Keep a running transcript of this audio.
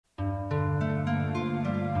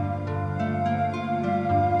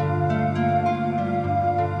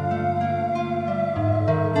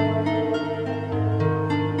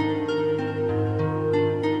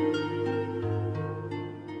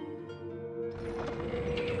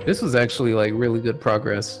This was actually like really good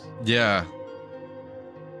progress. Yeah.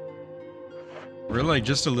 We're like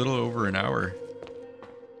just a little over an hour.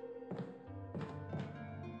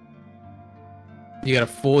 You got a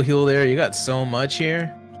full heal there. You got so much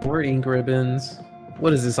here. 4 ink ribbons.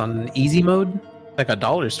 What is this on an easy mode? Like a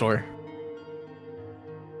dollar store.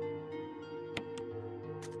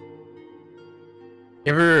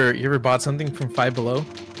 You ever bought something from Five Below?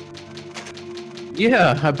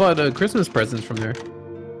 Yeah, I bought Christmas presents from there.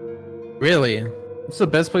 Really? It's the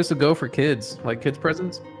best place to go for kids, like kids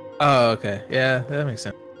presents. Oh, okay. Yeah, that makes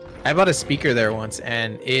sense. I bought a speaker there once,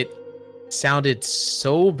 and it sounded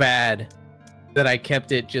so bad that I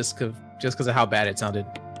kept it just because of how bad it sounded.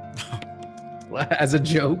 As a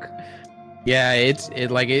joke. Yeah,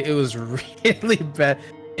 it was really bad.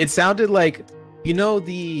 It sounded like, you know,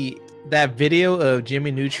 that video of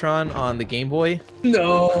Jimmy Neutron on the Game Boy?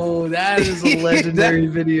 No, that is a legendary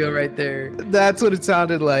video right there. That's what it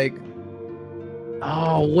sounded like.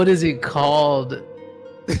 Oh, what is it called?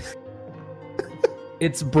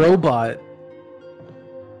 It's Brobot.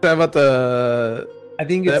 How about I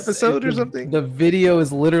think the it's episode or something? The video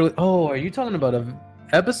is literally. Oh, are you talking about a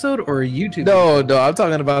episode or a YouTube? No, video? no, I'm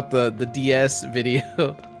talking about the DS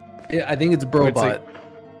video. Yeah, I think it's Where it's, Brobot.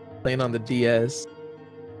 like, playing on the DS.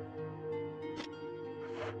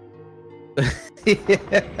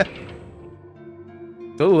 Yeah.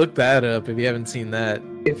 Go look that up if you haven't seen that.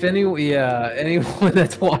 If anyone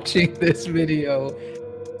that's watching this video,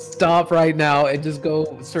 stop right now and just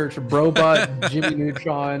go search Brobot Jimmy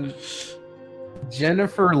Neutron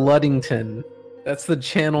Jennifer Luddington. That's the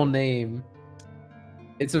channel name.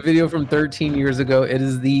 It's a video from 13 years ago. It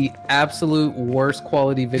is the absolute worst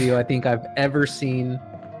quality video I think I've ever seen.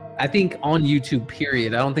 I think on YouTube,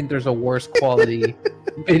 period. I don't think there's a worse quality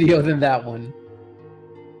video than that one.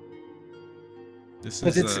 This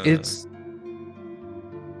But is it's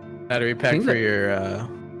Battery pack for your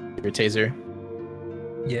taser.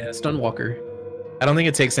 yeah, Stunwalker. I don't think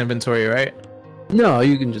it takes inventory, right? No,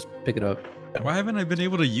 you can just pick it up. Why haven't I been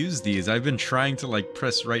able to use these? I've been trying to like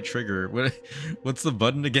press right trigger. What's the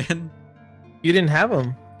button again? You didn't have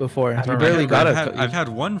them before. I You don't barely got it, I've had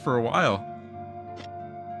one for a while.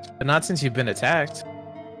 but not since you've been attacked.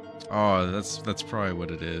 Oh, that's probably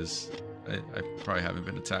what it is. I probably haven't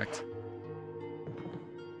been attacked.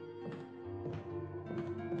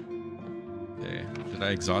 Okay, did I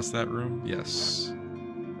exhaust that room? Yes.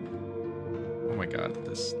 Oh my god,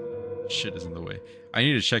 this shit is in the way. I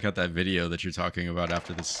need to check out that video that you're talking about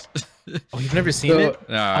after this. Oh, you've never seen So, it?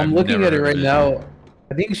 No, I'm I've looking never at it heard right of now.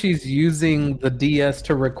 I think she's using the DS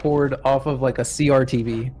to record off of like a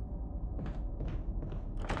CRTV.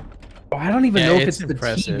 Oh, I don't even Yeah, know if it's it's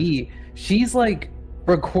impressive. the TV. She's like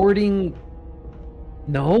recording.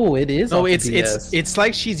 No, it is. No, off the it's DS. it's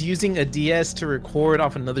like she's using a DS to record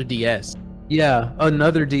off another DS. Yeah,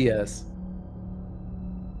 another DS.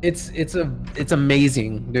 It's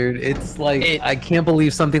amazing, dude. It's like I can't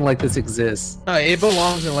believe something like this exists. It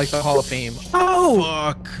belongs in like the Hall of Fame. Oh,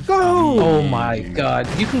 fuck. Oh my god,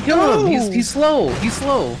 you can kill him. He's slow. He's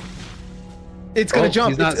slow. It's gonna Oh, jump.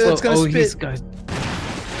 He's not It's, slow. it's gonna oh, spit. he's got.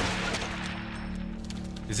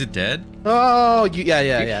 Is it dead? Oh, yeah.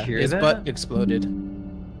 You hear His that? butt exploded.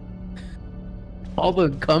 All the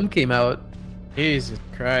cum came out. Jesus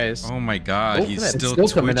Christ. Oh my god, Oh, he's it's still still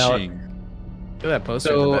coming out. twitching. Look at that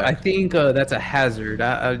poster. in So the I back. think that's a hazard.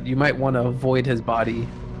 You might want to avoid his body. You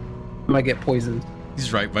might get poisoned.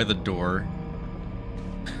 He's right by the door.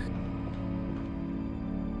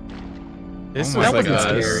 This Oh was my like That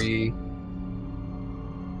God. wasn't scary.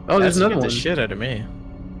 Oh, there's another one. The shit out of me.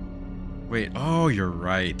 Wait, oh, you're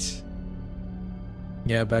right.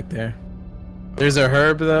 Yeah, back there. There's a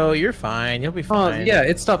herb though. You're fine. You'll be Oh, fine. yeah,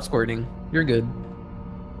 it stopped squirting. You're good.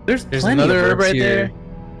 There's There's plenty another of herb herbs right here. there.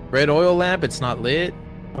 Red oil lamp. It's not lit.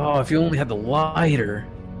 Oh, if you only had the lighter.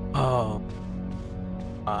 Oh.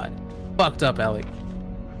 God. Fucked up, Alec.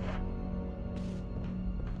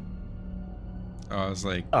 Oh, I was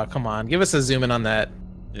like, Oh, come on. Give us a zoom in on that.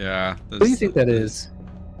 yeah. What do you think that is?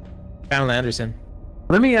 Pamela Anderson.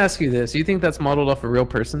 Let me ask you this. Do you think that's modeled off a real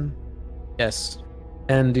person? Yes.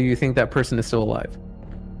 And do you think that person is still alive?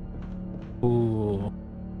 Ooh.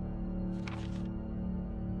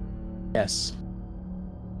 Yes.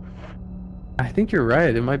 I think you're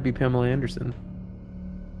right. It might be Pamela Anderson.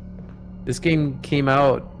 This game came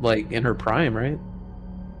out like in her prime, right?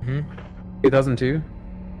 Mm-hmm. 2002?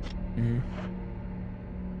 Mm-hmm.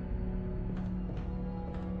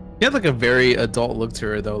 She had like a very adult look to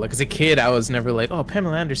her though. Like as a kid, I was never like, oh,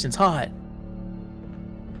 Pamela Anderson's hot.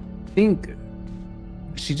 I think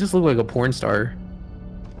she just looked like a porn star.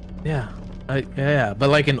 Yeah. Yeah, but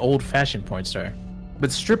like an old-fashioned porn star. But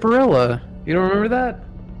Stripperella, you don't remember that?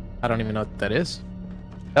 I don't even know what that is.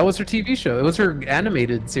 That was her TV show. It was her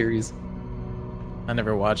animated series. I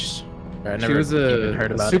never watched. Or I She never was even a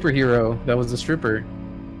heard about superhero that was a stripper. it.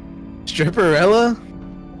 Stripperella?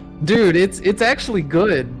 Dude, it's actually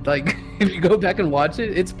good. Like, if you go back and watch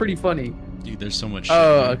it, it's pretty funny. Dude, there's so much shit.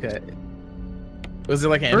 Oh, dude. okay. Was it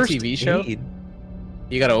like an First MTV show? Aid.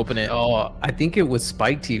 You gotta open it. Oh, I think it was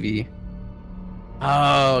Spike TV.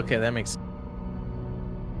 Oh, okay, that makes sense.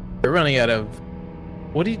 We're running out of.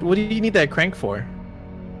 What do you need that crank for?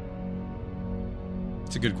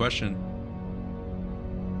 It's a good question.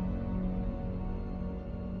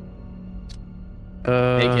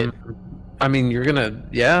 Make it. I mean, you're gonna,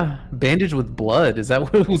 yeah, bandage with blood. Is that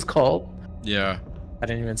what it was called? Yeah. I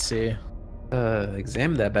didn't even see.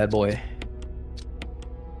 Examine that bad boy.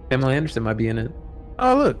 Pamela Anderson might be in it.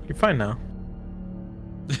 Oh, look, you're fine now.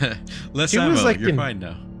 Less She was, ammo. like, You're in- fine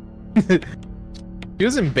now. She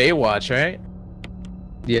was in Baywatch, right?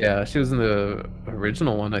 Yeah, she was in the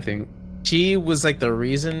original one, I think. She was like the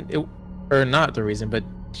reason, or not the reason, but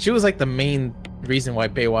she was like the main reason why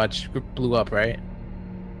Baywatch blew up, right?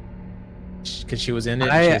 Because she was in it.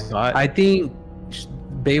 And she was hot. I think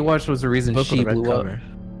Baywatch was the reason Book with she a red blew up. cover.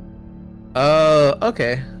 Oh,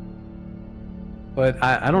 okay. But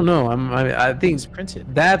I don't know. I think It's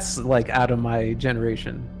printed. that's like out of my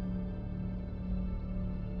generation.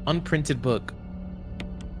 Unprinted book.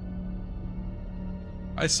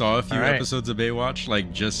 I saw a few Alright. episodes of Baywatch,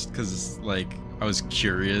 like, just because, like, I was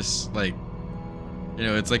curious. Like, you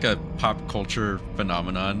know, it's like a pop culture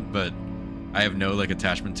phenomenon, but I have no, like,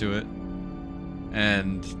 attachment to it.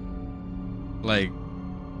 And, like,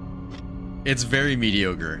 it's very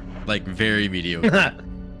mediocre. Like, very mediocre.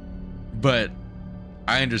 But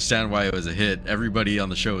I understand why it was a hit. Everybody on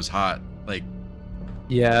the show is hot. Like,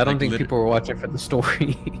 Yeah, I don't Like, think people were watching for the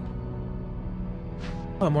story.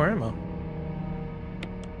 Oh, more ammo.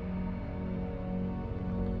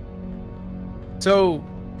 So,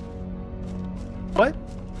 what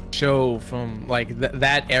show from like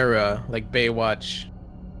that era, like Baywatch,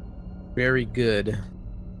 very good?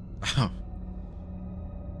 oh,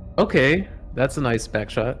 Okay, that's a nice back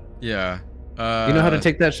shot. yeah. You know how to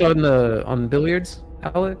take that shot on billiards,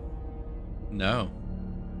 Alec? No.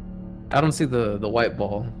 I don't see the white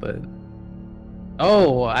ball, but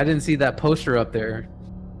oh, I didn't see that poster up there.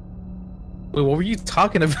 Wait, what were you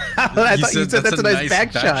talking about? I thought you said that's a nice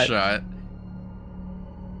back shot.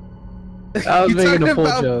 I was You making a talking full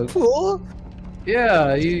about joke. Pool?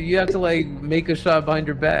 Yeah, you have to like make a shot behind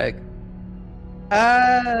your back.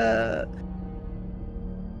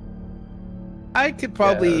 I could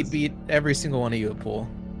probably Yes. beat every single one of you at pool.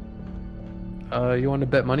 You want to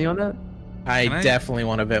bet money on that? I Can I- definitely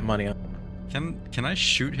want to bet money on. Can I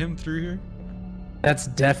shoot him through here? That's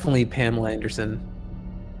definitely Pamela Anderson.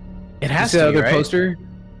 It You has see to that be, other right? poster?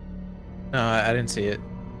 No, I didn't see it.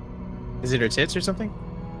 Is it her tits or something?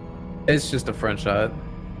 It's just a front shot.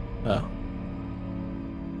 Oh.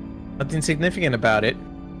 Nothing significant about it.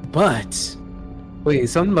 But Wait,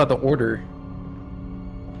 something about the order.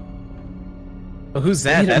 well, who's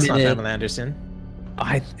that? Wait a That's not minute. Pamela Anderson.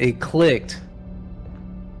 It clicked.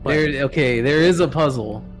 What? Okay, there is a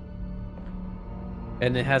puzzle.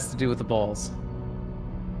 And it has to do with the balls.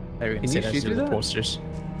 I was Can gonna say you that's shoot to do through with that? posters.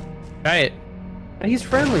 Try it. He's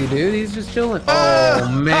friendly, dude. He's just chilling. Ah!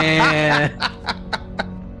 Oh man.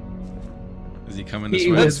 Is he coming this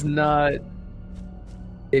He way? was not.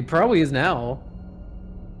 It probably is now.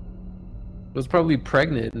 It was probably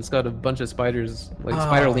pregnant. It's got a bunch of spiders, like Oh.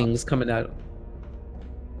 spiderlings coming out.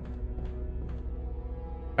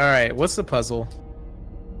 All right, what's the puzzle?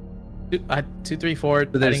 2, 3, 4.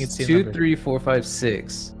 But I think there's it's 2, 3, 4, 5,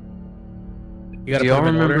 6. You gotta Do put y'all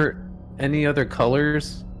them in order. remember any other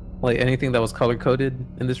colors? Like anything that was color coded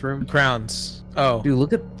in this room? Crowns. Oh, Dude,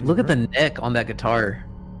 look at the neck on that guitar.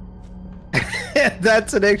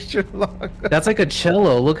 that's an extra long. That's like a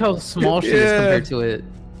cello. Look how small she is Yeah. compared to it.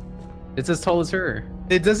 It's as tall as her.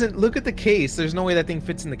 It doesn't look at the case. There's no way that thing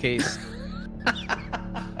fits in the case.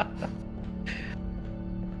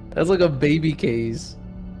 That's like a baby case.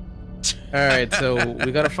 All right, so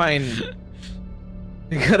we gotta find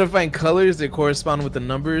colors that correspond with the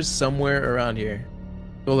numbers somewhere around here.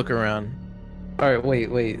 Go look around. All right,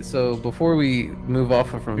 wait. So before we move off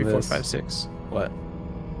from 3, 4, this, 5, 6. What?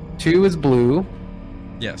 2 is blue,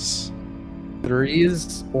 Yes, 3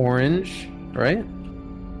 is orange, right?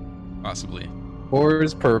 possibly. 4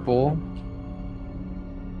 is purple.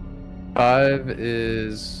 5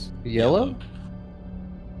 is yellow.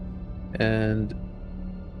 And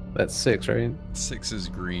that's 6, right? 6 is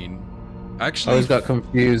green. I Actually, always got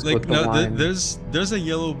confused like with the no, line. there's a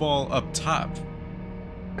yellow ball up top.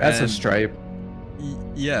 That's a And- stripe.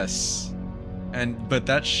 Yes. But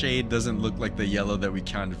that shade doesn't look like the yellow that we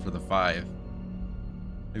counted for the 5.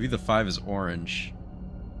 Maybe the 5 is orange.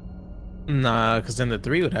 Nah, because then the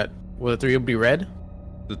 3 would have. Well, the 3 would be red.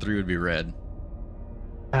 The 3 would be red.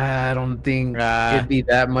 I don't think it'd be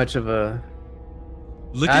that much of a.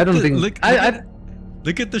 Look I at don't the, think.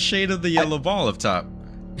 look at the shade of the yellow ball up top.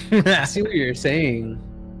 I see what you're saying.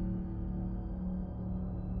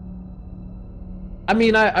 I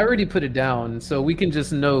mean, I already put it down, so we can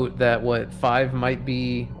just note that 5 might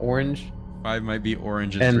be orange 5 might be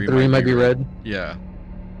orange and, and 3 might be red. Yeah.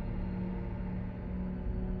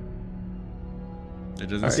 It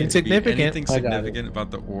doesn't Alright. seem to be Insignificant. anything I got it. significant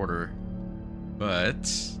about the order.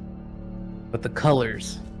 But But the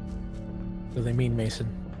colors. What do they mean, Mason?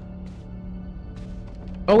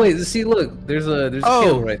 Oh wait, see, look, there's a Oh.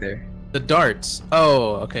 candle right there. The darts.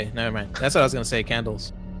 Oh, okay. Never mind. That's what I was gonna say.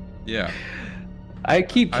 Candles. yeah. I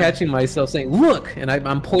keep catching myself saying, "Look," and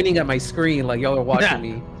I'm pointing at my screen like y'all are watching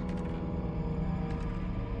me.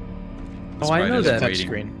 The Oh, I know spider's that. Touch waiting.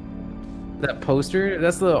 screen. That poster,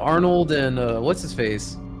 that's the Arnold and what's his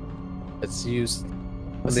face Let's use.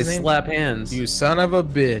 when What's they his name? slap hands. You son of a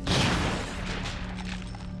bitch.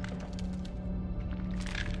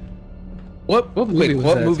 What movie was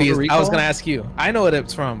what that? movie is? Total I was Recall? gonna ask you. I know what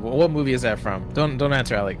it's from. But what movie is that from? Don't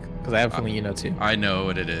answer, Alec, because I have a feeling you know too. I know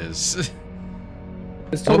what it is.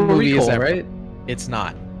 It's What Total movie is Recall, that? right? It's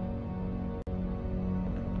not.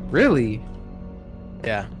 Really?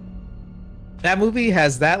 Yeah. That movie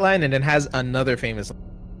has that line and it has another famous line.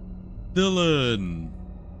 Dylan,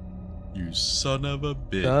 you son of a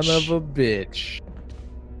bitch. Son of a bitch.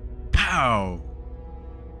 Pow.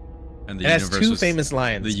 And the It has universe two was, famous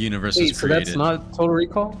lines. The universe Wait, was so created. that's not Total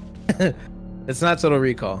Recall? It's not Total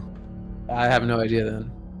Recall. I have no idea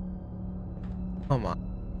then. Come on.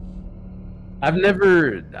 I've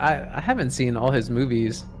never. I haven't seen all his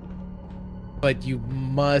movies. But you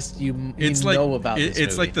must. You It's like know about this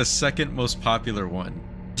it's movie. like the second most popular one.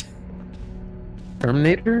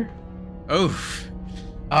 Terminator? Oh,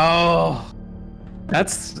 Oh,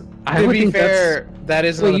 that's. I To would be think fair, that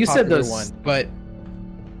is Wait, not you a said popular the one. But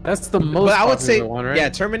that's the most. I would say, popular one, right? yeah,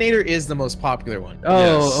 Terminator is the most popular one.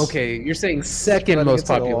 Oh, Yes. okay. You're saying second Let me most get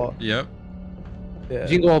to the popular. wall. yep. Yeah.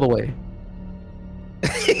 Jingle All the Way.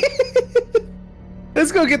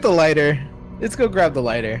 Let's go get the lighter. Let's go grab the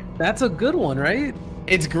lighter. That's a good one, right?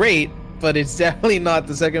 It's great, but it's definitely not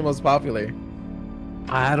the second most popular.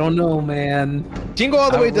 I don't know, man. Jingle All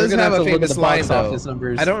the Way We're does gonna have a to look at famous the line box though. office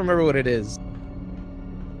numbers. I don't remember what it is.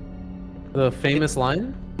 The famous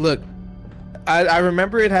line? Look, I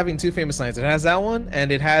remember it having two famous lines. It has that one, and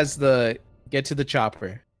it has the "Get to the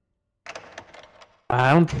chopper."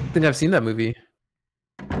 I don't think I've seen that movie.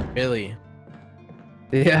 Really?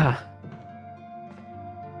 Yeah.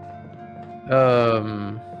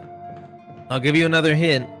 I'll give you another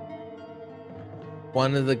hint.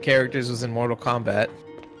 One of the characters was in Mortal Kombat.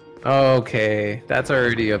 Okay, that's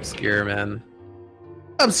already obscure, man.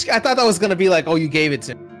 I thought that was gonna be like, oh, you gave it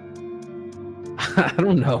to me. I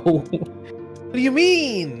don't know. What do you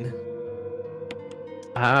mean?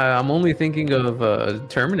 I'm only thinking of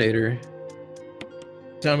Terminator.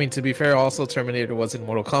 I mean, to be fair, also Terminator was in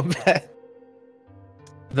Mortal Kombat.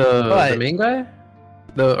 The But- main guy,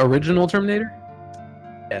 the original Terminator.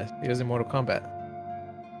 Yeah, he was in Mortal Kombat.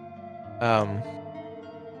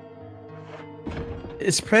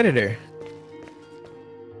 It's Predator.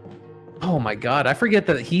 Oh my god, I forget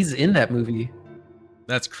that he's in that movie.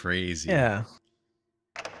 That's crazy. Yeah.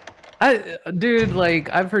 Dude, like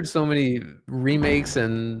I've heard so many remakes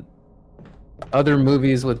and other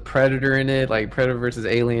movies with Predator in it, like Predator versus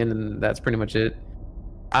Alien, and that's pretty much it.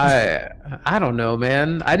 I don't know,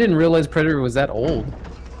 man. I didn't realize Predator was that old.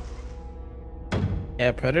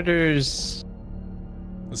 Yeah, Predators.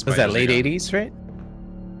 The Was spiders that are late gone. 80s, right?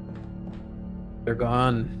 They're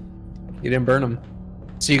gone. You didn't burn them.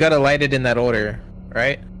 So you gotta light it in that order,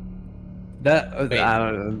 right? That Wait. I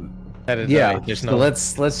don't know. That is Yeah. right. There's So no.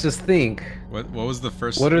 let's just think. What was the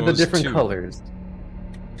first? What are the was different two? colors?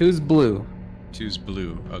 Two's blue. Two's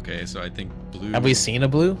blue. Okay, so I think blue. Have we seen a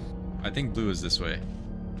blue? I think blue is this way.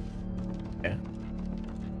 Yeah.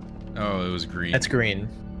 Oh, it was green. That's green.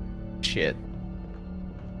 Shit.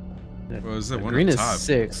 What was the The one green up is top?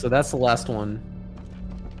 6, so that's the last one.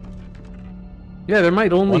 Yeah, there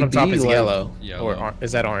might only One up be top is like, yellow. Yellow. Or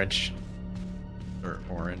is that orange? Or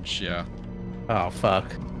orange? Yeah. Oh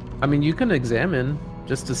fuck. I mean, you can examine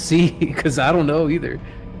just to see, because I don't know either.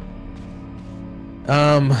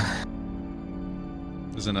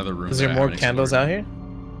 There's another room. Is that there I more haven't candles out explored.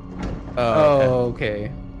 here? Oh.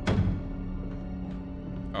 Okay.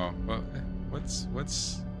 Oh, okay. Oh, well, what?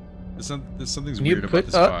 Something's Can you weird about put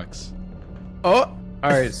this up- box. Oh, All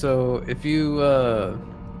right, so if you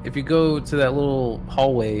go to that little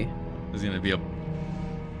hallway, There's gonna be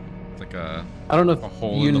like a I don't know a if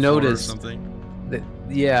hole you in the floor or noticed something. that.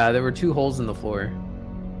 Yeah, there were 2 holes in the floor.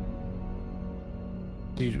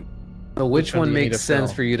 dude, So which one one do you need makes to sense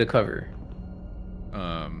fill? for you to cover?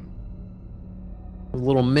 Um, A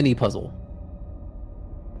little mini puzzle.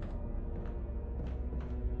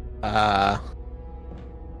 I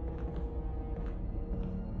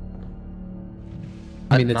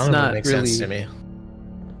mean, it's none of them not make really. sense to me.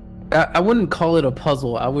 I wouldn't call it a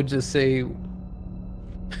puzzle. I would just say,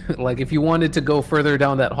 like, if you wanted to go further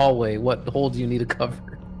down that hallway, what hole do you need to cover?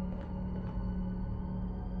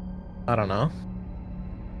 I don't know.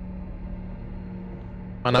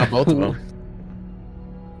 Why not both of them?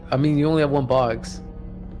 I mean, you only have 1 box.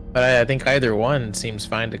 But I think either one seems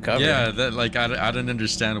fine to cover. yeah, that like I don't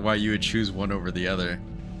understand why you would choose one over the other.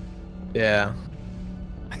 Yeah.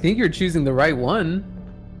 I think you're choosing the right one.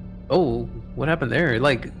 Oh, what happened there? It,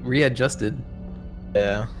 like, readjusted.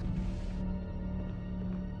 Yeah.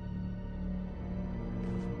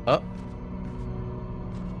 Oh.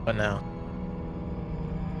 What now?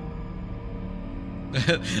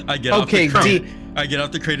 I get off Okay, the crate. D. I get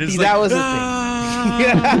off the crate and it's That like, was the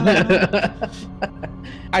 "Ah!" thing.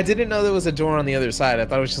 I didn't know there was a door on the other side. I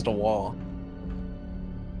thought it was just a wall.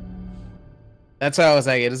 That's why I was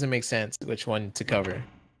like, it doesn't make sense which one to cover.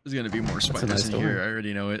 There's gonna be more a spiders nice in door. here. I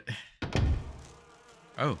already know it.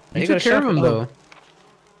 Oh. You You took got a care of him, shotgun. though.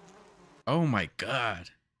 Oh my god.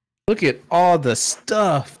 Look at all the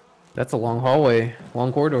stuff. That's a long hallway,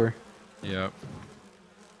 long corridor. Yep.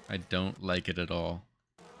 I don't like it at all.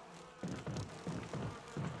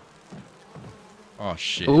 Oh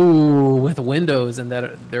shit. Ooh, with windows and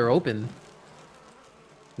that they're open.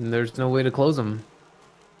 And there's no way to close them.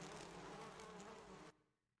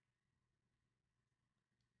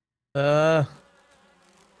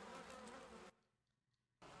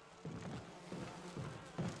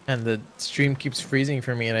 And the stream keeps freezing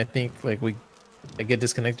for me, and I think like I get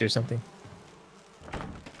disconnected or something.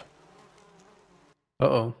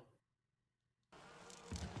 Uh-oh.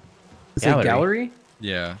 Is it Gallery. gallery?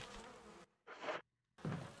 Yeah.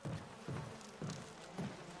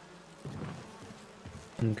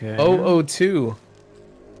 Okay. 002.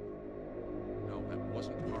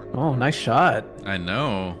 Oh, nice shot. I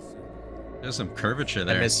know. There's some curvature I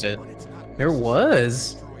there. missed it. There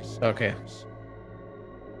was. Okay.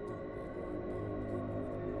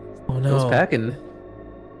 Oh It was no. packing.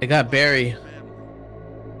 They got Barry.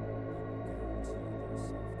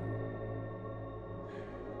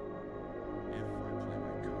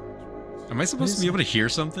 Am I supposed to be able to hear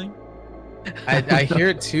something? I hear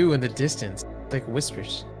it too in the distance. Like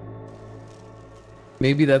whispers.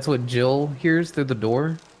 Maybe that's what Jill hears through the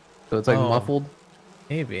door. So it's like Oh. muffled.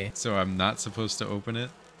 Maybe. So I'm not supposed to open it?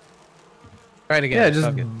 Try it again. Yeah, just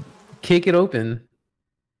Fuck it. kick it open.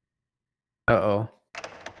 Uh-oh.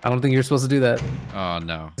 I don't think you're supposed to do that. Oh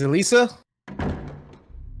no. Is it Lisa?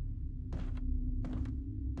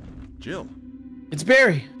 Jill. It's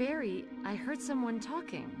Barry. Barry, I heard someone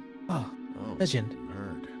talking. Oh, Oh, legend.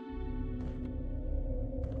 heard.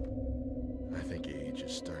 I think age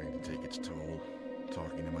is starting to take its toll.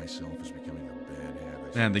 Talking to myself is becoming a bad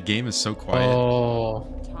habit. Man, the game is so quiet. Oh.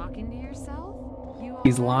 Talking to yourself? You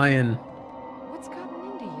He's all right? lying. What's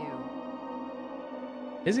gotten into you?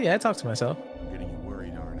 Is he? I talk to myself. I'm getting you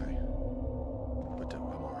worried, aren't I? But I'm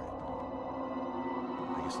alright.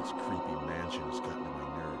 I guess this creepy mansion has gotten to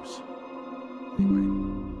my nerves. Anyway,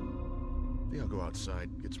 I think I'll go outside,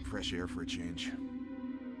 get some fresh air for a change.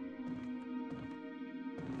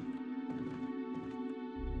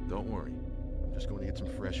 Don't worry. I'm just going to get some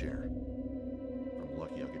fresh air. If I'm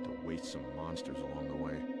lucky, I'll get to waste some monsters along the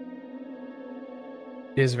way.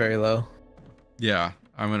 It is very low. Yeah,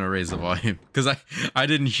 I'm gonna raise the volume because I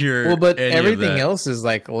didn't hear. Well, but any of everything that. else is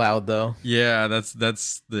like loud though. Yeah, that's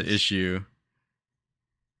the issue.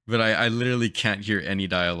 But I literally can't hear any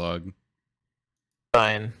dialogue.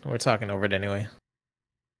 Fine. We're talking over it anyway.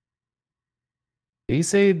 Did he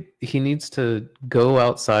say he needs to go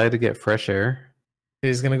outside to get fresh air?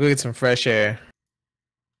 He's gonna go get some fresh air.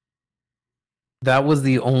 That was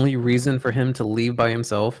the only reason for him to leave by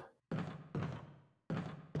himself?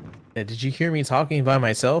 Yeah, did you hear me talking by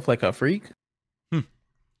myself like a freak? 'Cause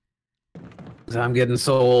I'm getting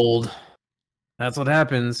so old. That's what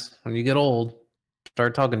happens when you get old.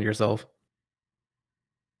 Start talking to yourself.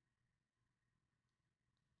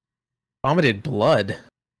 Vomited blood.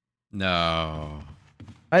 No.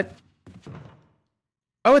 Why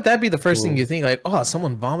would that be the first thing Cool. you think? Like, oh,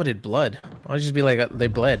 someone vomited blood. Why don't you just be like, they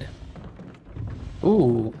bled?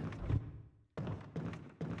 Ooh.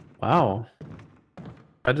 Wow.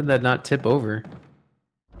 How did that not tip over?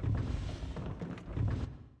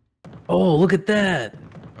 Oh, look at that.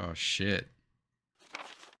 Oh shit!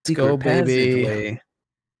 Secret go, baby. passageway.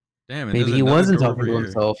 Damn, and Maybe there's he another wasn't door talking over to here.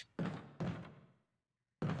 himself.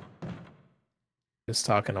 Just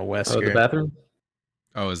talking to Oh, the Wesker. bathroom?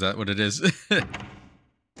 Oh, is that what it is?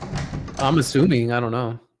 I'm assuming. I don't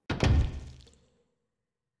know.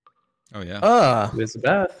 Oh yeah. It's a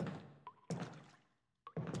bath.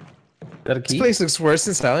 Got a This key? place looks worse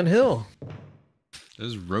than Silent Hill.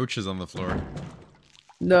 There's roaches on the floor.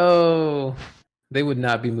 No. They would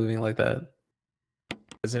not be moving like that.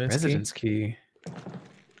 Residence key. key.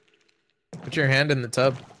 Put your hand in the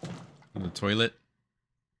tub. In the toilet.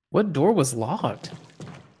 What door was locked?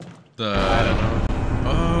 The. I don't know.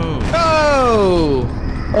 Oh.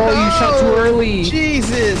 Oh! Oh, you shot too early.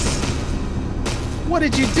 Jesus! What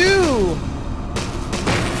did you do?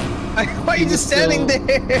 Why are you just standing there?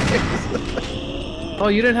 Oh,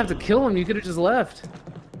 you didn't have to kill him. You could have just left.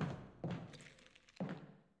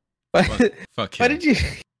 Fuck Why him. did you?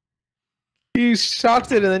 You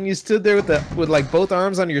shocked it and then you stood there with like both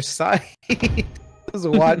arms on your side. I was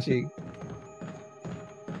watching.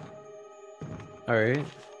 All right.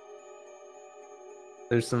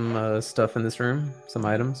 There's some stuff in this room. Some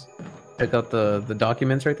items. Check out the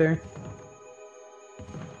documents right there.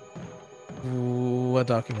 What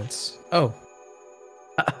documents? Oh,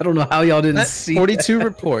 I don't know how y'all didn't that see 42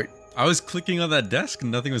 report. I was clicking on that desk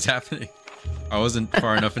and nothing was happening. I wasn't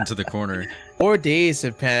far enough into the corner. 4 days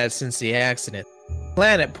have passed since the accident.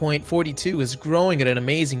 Planet Point 42 is growing at an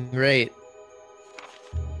amazing rate.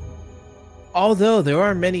 Although there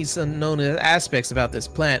are many unknown aspects about this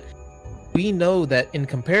plant, we know that in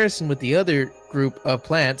comparison with the other group of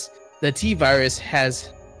plants, the T-virus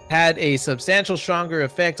has had a substantial stronger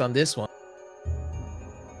effect on this one.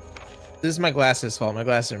 This is my glasses' fault. My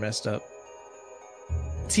glasses are messed up.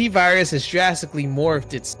 T-virus has drastically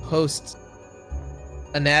morphed its host's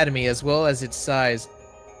anatomy as well as its size.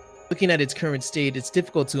 Looking at its current state, it's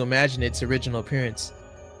difficult to imagine its original appearance.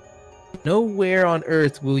 Nowhere on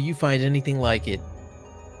Earth will you find anything like it.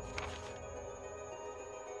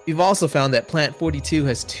 We've also found that Plant 42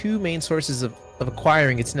 has 2 main sources of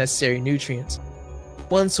acquiring its necessary nutrients.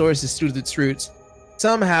 One source is through its roots.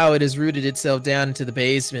 Somehow it has rooted itself down into the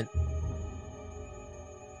basement.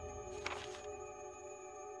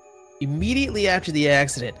 Immediately after the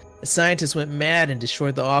accident, the scientists went mad and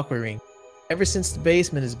destroyed the aqua ring. Ever since the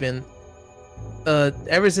basement has been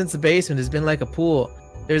like a pool,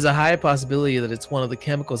 there's a high possibility that it's one of the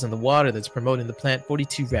chemicals in the water that's promoting the Plant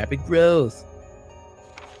 42 rapid growth.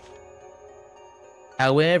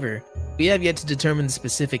 However, we have yet to determine the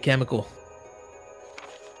specific chemical.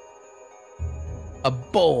 A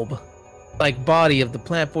bulb-like body of the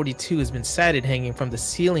Plant 42 has been sighted hanging from the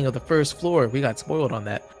ceiling of the first floor. We got spoiled on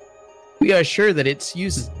that. We are sure that it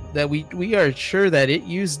used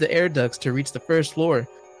the air ducts to reach the first floor.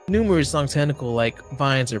 Numerous long tentacle-like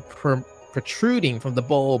vines are protruding from the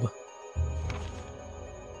bulb.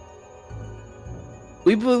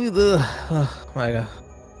 We believe oh my god.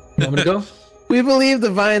 You want me to go? We believe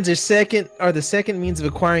the vines are the second means of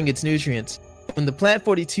acquiring its nutrients. When the Plant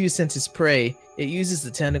 42 senses prey, it uses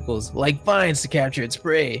the tentacles, like vines, to capture its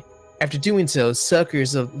prey. After doing so,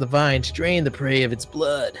 suckers of the vines drain the prey of its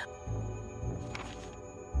blood.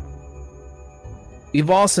 We've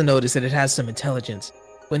also noticed that it has some intelligence.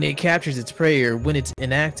 When it captures its prey or when it's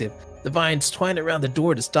inactive, the vines twine around the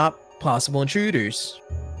door to stop possible intruders.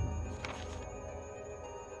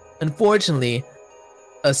 Unfortunately,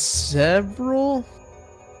 several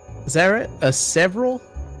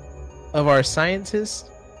of our scientists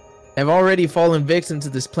have already fallen victim to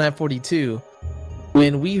this Plant 42.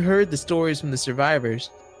 When we heard the stories from the survivors,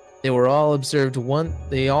 they all observed one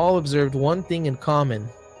thing in common.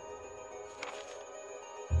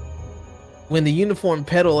 When the uniform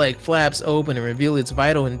petal-like flaps open and reveal its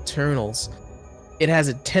vital internals, it has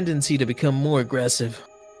a tendency to become more aggressive.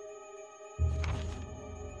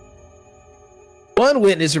 One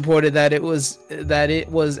witness reported that it was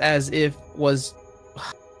as if was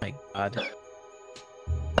oh my god.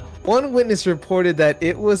 One witness reported that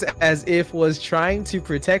it was as if was trying to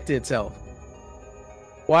protect itself.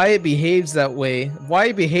 Why it behaves the way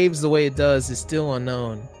it does is still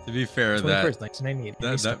unknown. To be fair, 21st, 1998.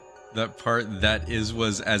 that part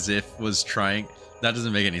was as if was trying, that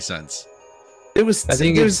doesn't make any sense. I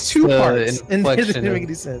think there was 2 parts, and it didn't make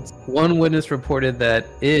any sense. One witness reported that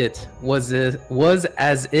it was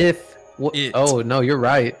as if. Oh no, you're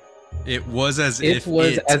right. It was as It if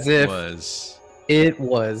was it as if- was. It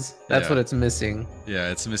was. That's Yeah. what it's missing. Yeah,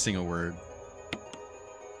 it's missing a word.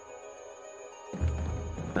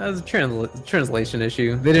 That was a translation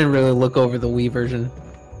issue. They didn't really look over the Wii version.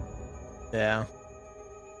 Yeah.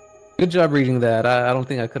 Good job reading that. I don't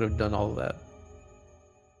think I could have done all of that.